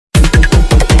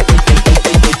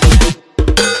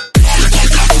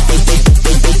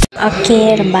Okay,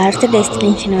 நம்ம அடுத்த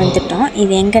destination வந்துட்டோம்.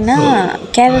 இது எங்கன்னா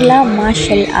கேரளா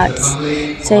மார்ஷல் ஆர்ட்ஸ்.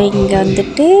 ஸோ இங்கே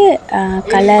வந்துட்டு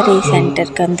கலாரி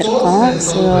சென்டருக்கு வந்திருக்கோம்.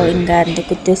 ஸோ இங்கே அந்த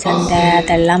குத்து சண்டை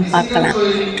அதெல்லாம் பார்க்கலாம்,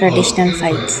 ட்ரெடிஷ்னல்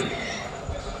ஃபைட்ஸ்.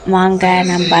 வாங்க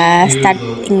நம்ம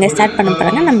இங்கே ஸ்டார்ட் பண்ண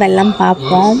போகிறாங்க, நம்ம எல்லாம்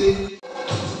பார்ப்போம்.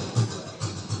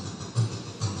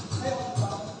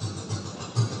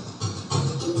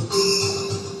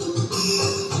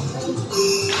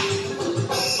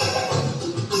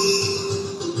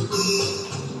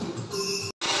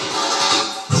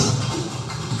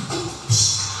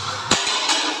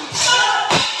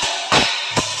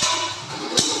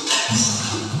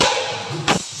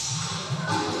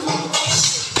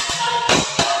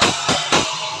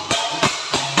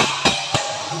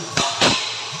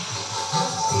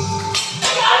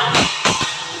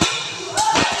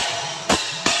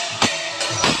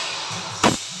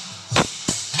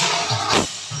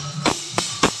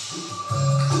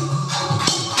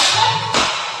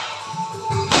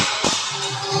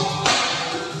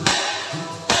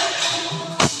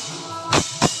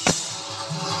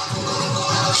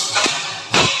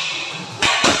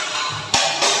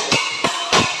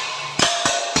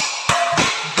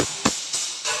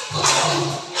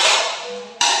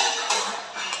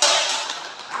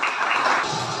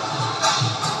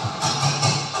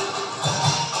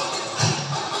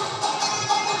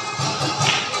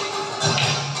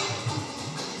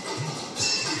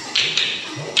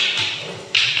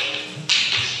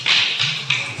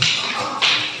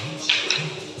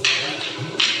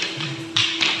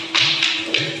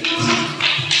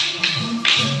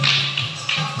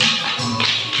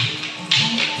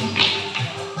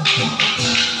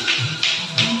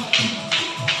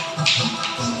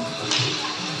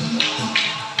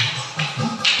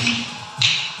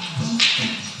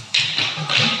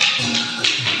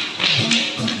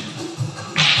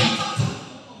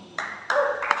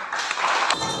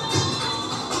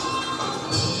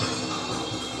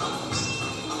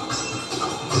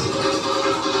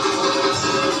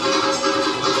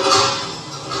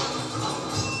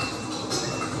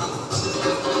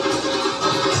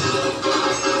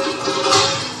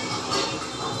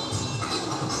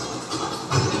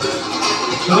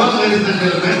 Ladies and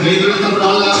gentlemen, we will support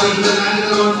all our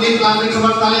international team classic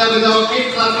number Talia with our kick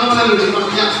class number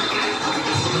Ludia.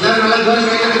 Then we will go and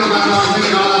make it about our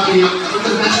second all of you.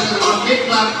 International kick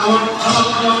class our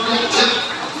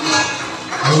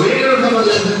we will support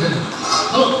ladies and gentlemen.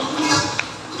 So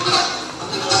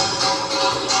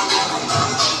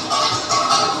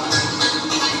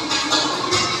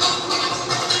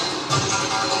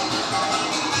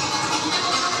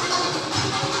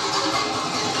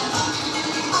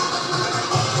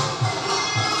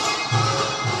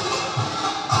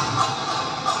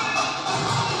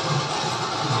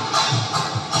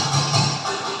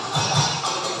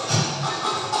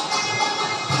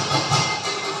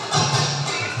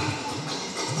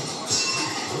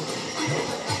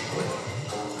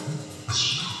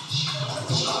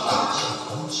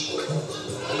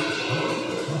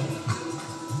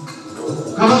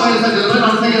come on, ladies and gentlemen,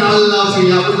 once again, all of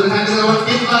you. Put your hands in our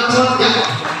kick class number. Yeah.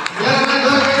 Yeah,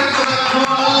 come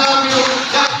on, all of you.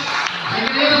 Yeah. I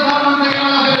can hear the sound once again,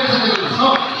 all of you, ladies and gentlemen. So,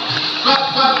 clap,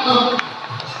 clap, clap.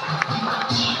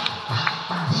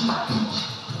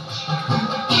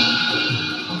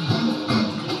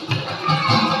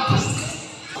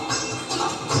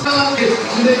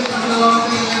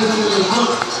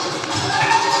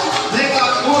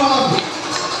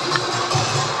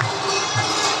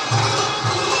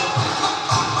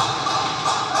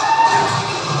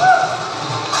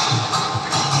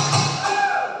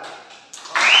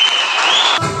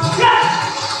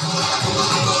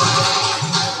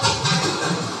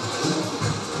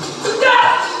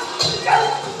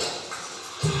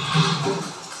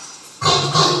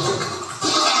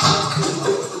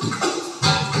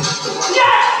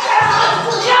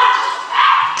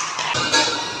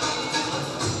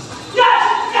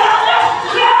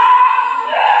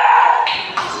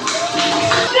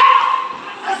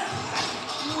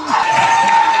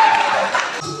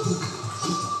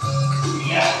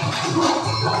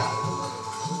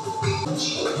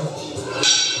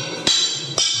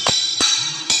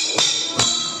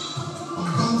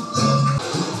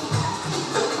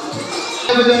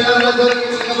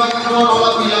 Come on, all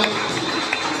of you.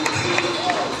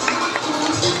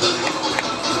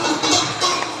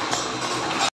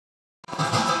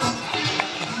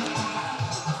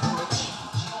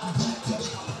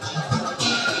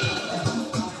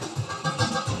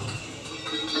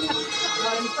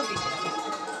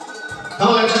 Now,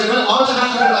 ladies and gentlemen, all the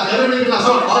hands are up. Everybody clap,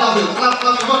 all of you. Clap,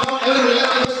 clap, come on, everybody.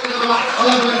 All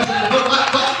of you. Clap,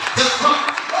 clap.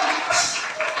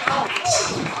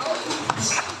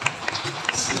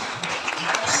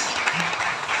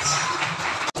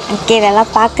 Okay இதெல்லாம்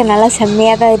பார்க்க நல்லா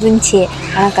செம்மையாக தான் இருந்துச்சு.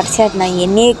 ஆனால் கடைசியாக நான்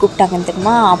என்னையே கூப்பிட்டாங்கன்னு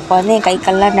தெரியுமா. அப்போ வந்து என் கை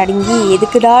கால்லாம் நடுங்கி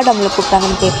எதுக்குடா நம்மளை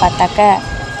கூப்பிட்டாங்கன்னு போய் பார்த்தாக்க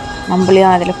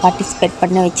நம்மளையும் அதில் பார்ட்டிசிபேட்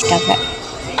பண்ண வச்சுட்டாங்க.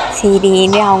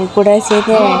 சரின்னு அவங்க கூட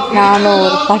சேர்ந்து நானும்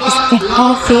ஒரு பார்ட்டிசிபேட்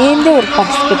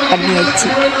பண்ணி வச்சு.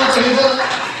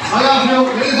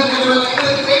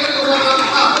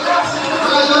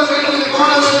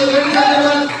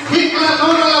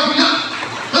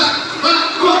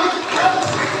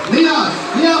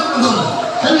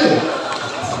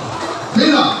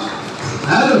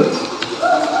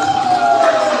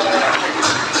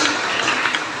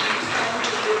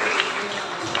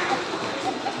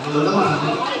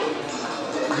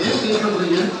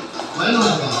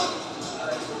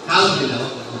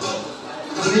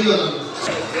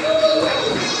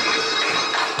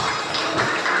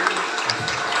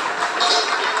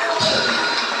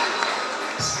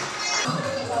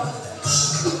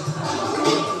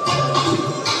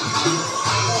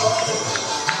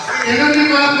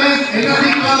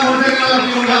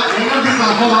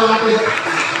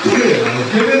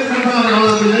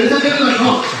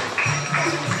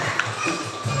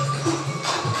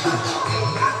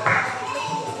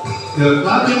 Your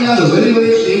clapping is very,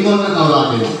 very important now,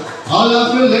 Rakesh. All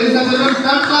of you, ladies and gentlemen,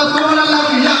 clap, clap, come on,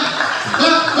 Rakesh. Yeah.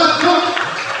 Clap, clap, clap.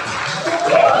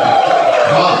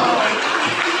 Wow.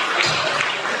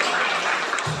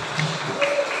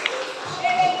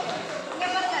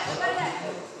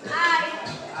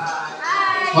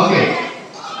 Okay.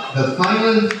 The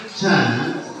final chance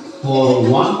for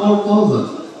one more person.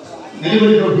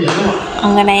 Anybody from here? Come on.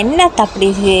 அங்கே நான் என்ன அப்படி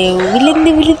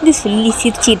விழுந்து சொல்லி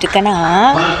சிரிச்சிட்டு இருக்கேன்னா,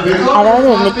 அதாவது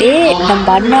வந்துட்டு நம்ம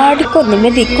அன்னாடுக்கும்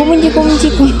இந்தமாரி குமிஞ்சு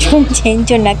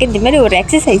செஞ்சோன்னாக்க, இந்தமாரி ஒரு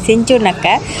எக்ஸசைஸ் செஞ்சோன்னாக்க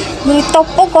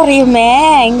தொப்பை குறையுமே.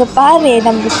 இங்கே பாரு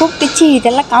நம்ம கூப்பிட்டுச்சு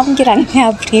இதெல்லாம் காமிக்கிறாங்க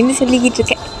அப்படின்னு சொல்லிக்கிட்டு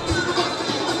இருக்கேன்.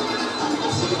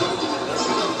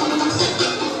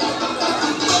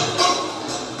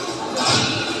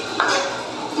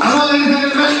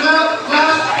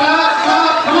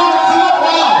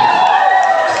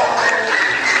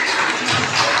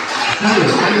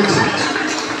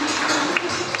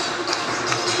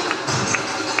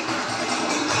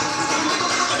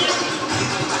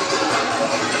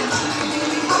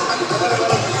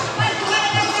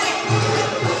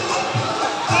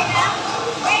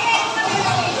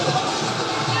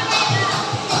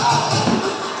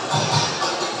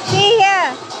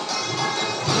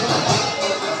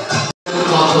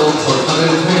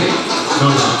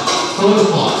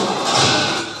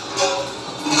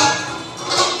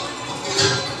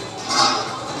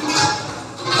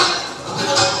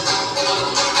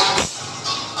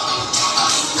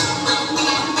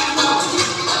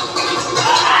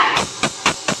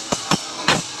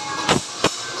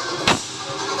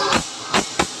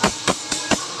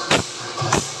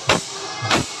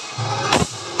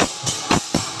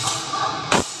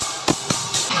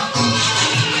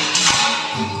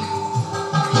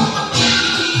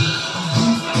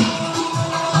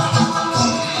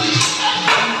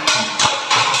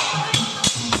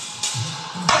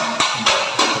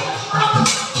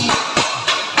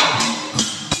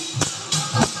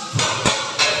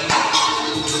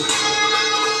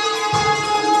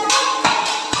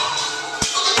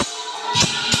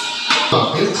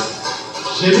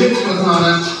 Shevit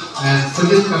Kartharan and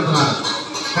Sujit Kartharan,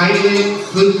 kindly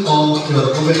switch off your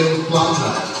mobile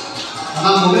cluster.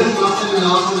 Now mobile cluster will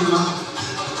also be on.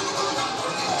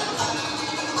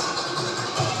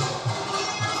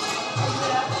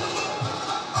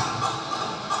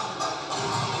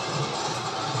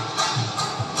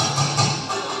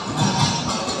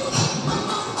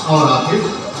 Our artist,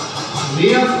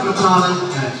 Leah Kartharan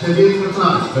and Shevit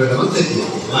Kartharan will demonstrate you.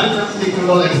 Live and take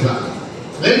control exam.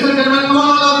 Ladies and gentlemen, come on,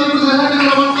 all of you, put your hand in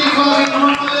the one, keep going, come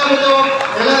on, come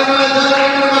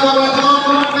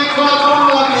on, big ball, come on,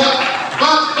 all of you,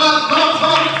 clap, clap, clap,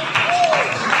 clap.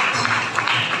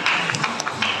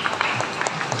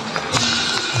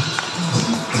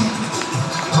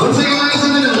 Once again, ladies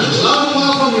and gentlemen, loud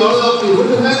applause from you, all of you, put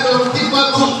your hand in the one, keep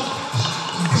going, come on.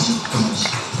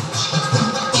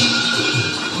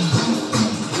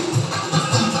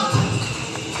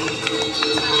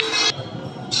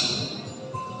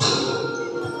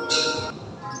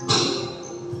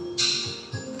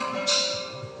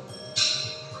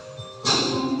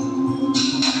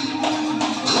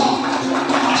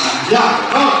 Yeah,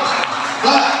 come.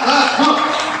 Clap, clap, come.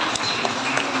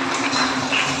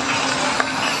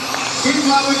 Keep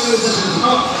clapping, ladies and gentlemen.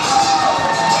 Come.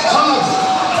 All of you.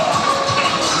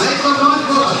 Make some noise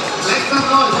for us. Make some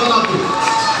noise, all of you.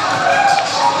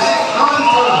 Make noise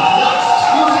for us. Yeah.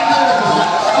 You make noise for us.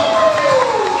 Come.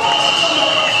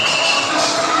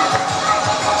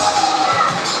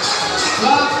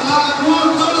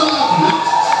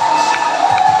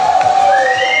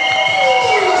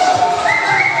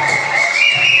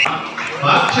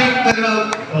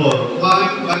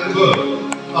 flying like a bird.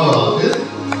 Our artist,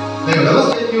 they will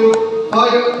demonstrate you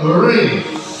fire rain.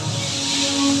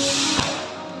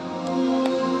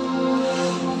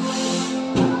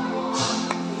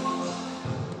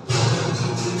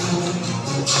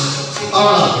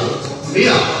 Our artist,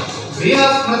 Mia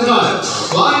Kandran,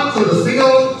 flying through the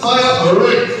single fire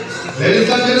rain. Ladies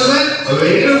and gentlemen, a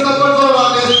very good support for our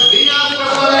artist, Mia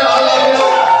Kandran, all of you.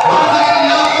 Once again,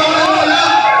 Mia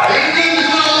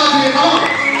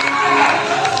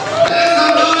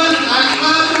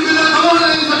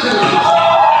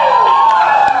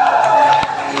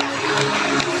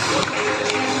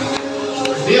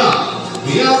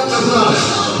Kandran,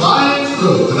 flying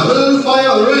through the double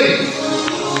fire ring.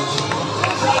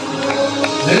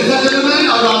 Ladies and gentlemen,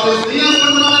 our artist Mia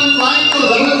Kandran flying through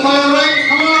the double fire ring.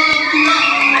 Come on, Mia!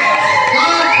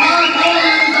 Come on,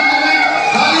 ladies and gentlemen!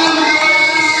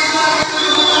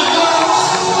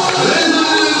 Ladies and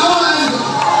gentlemen, come on!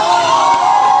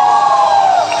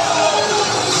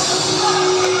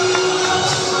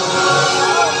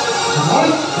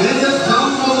 This is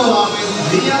sound from our artist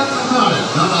Mia Kandran.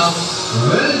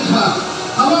 Well done.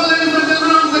 Come on, ladies and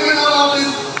gentlemen, once again, our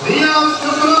artist Mia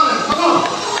Kandran. Come on!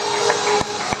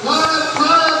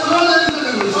 Ladies and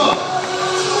gentlemen, come on!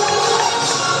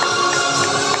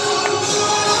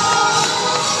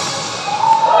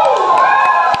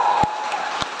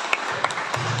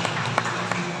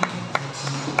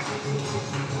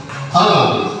 Hello.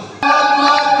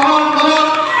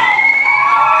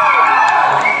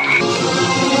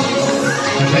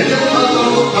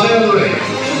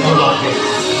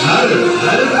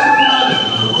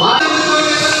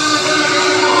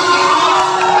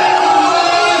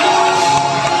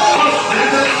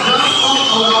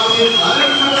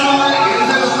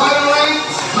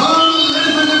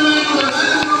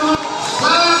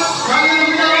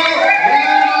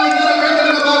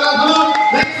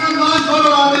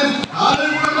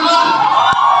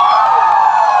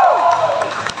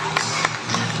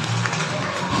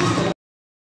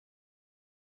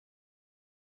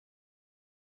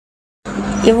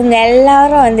 இவங்க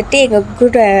எல்லாரும் வந்துட்டு எங்கள்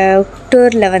கூட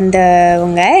டூரில்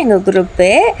வந்தவங்க, எங்கள் group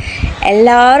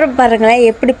எல்லோரும் பாருங்களேன்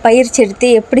எப்படி பயிற்சி எடுத்து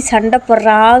எப்படி சண்டை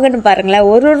போடுறாங்கன்னு பாருங்களேன்.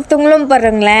 ஒருத்தவங்களும்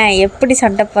பாருங்களேன் எப்படி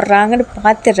சண்டை போடுறாங்கன்னு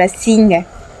பார்த்து ரசிங்க.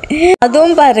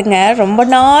 அதுவும் பாருங்கள் ரொம்ப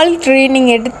நாள்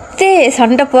ட்ரைனிங் எடுத்து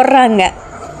சண்டை போடுறாங்க,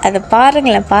 அதை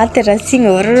பாருங்களேன் பார்த்து ரசிங்க.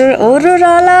 ஒரு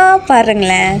ஆளாக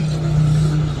பாருங்களேன்.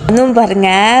 அதுவும்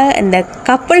பாருங்கள் இந்த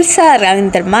கப்புள்ஸாக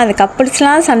இருக்காங்க தெரியுமா, அந்த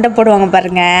கப்புள்ஸ்லாம் சண்டை போடுவாங்க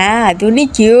பாருங்கள், அது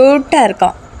ஒன்றும் க்யூட்டாக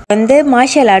இருக்கும். வந்து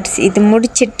மார்ஷியல் ஆர்ட்ஸ் இது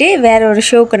முடிச்சுட்டு வேற ஒரு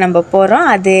ஷோவுக்கு நம்ம போகிறோம்.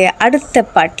 அது அடுத்த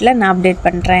பார்ட்டில் நான் அப்டேட்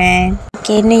பண்ணுறேன்.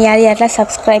 ஓகே, இன்னும் யாரெல்லாம்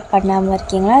சப்ஸ்கிரைப் பண்ணாமல்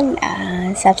இருக்கீங்களா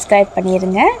சப்ஸ்கிரைப்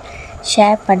பண்ணிடுங்க,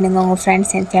 ஷேர் பண்ணுங்கள் உங்கள்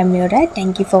ஃப்ரெண்ட்ஸ் அண்ட் ஃபேமிலியோட.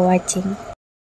 தேங்க்யூ ஃபார் வாட்சிங்.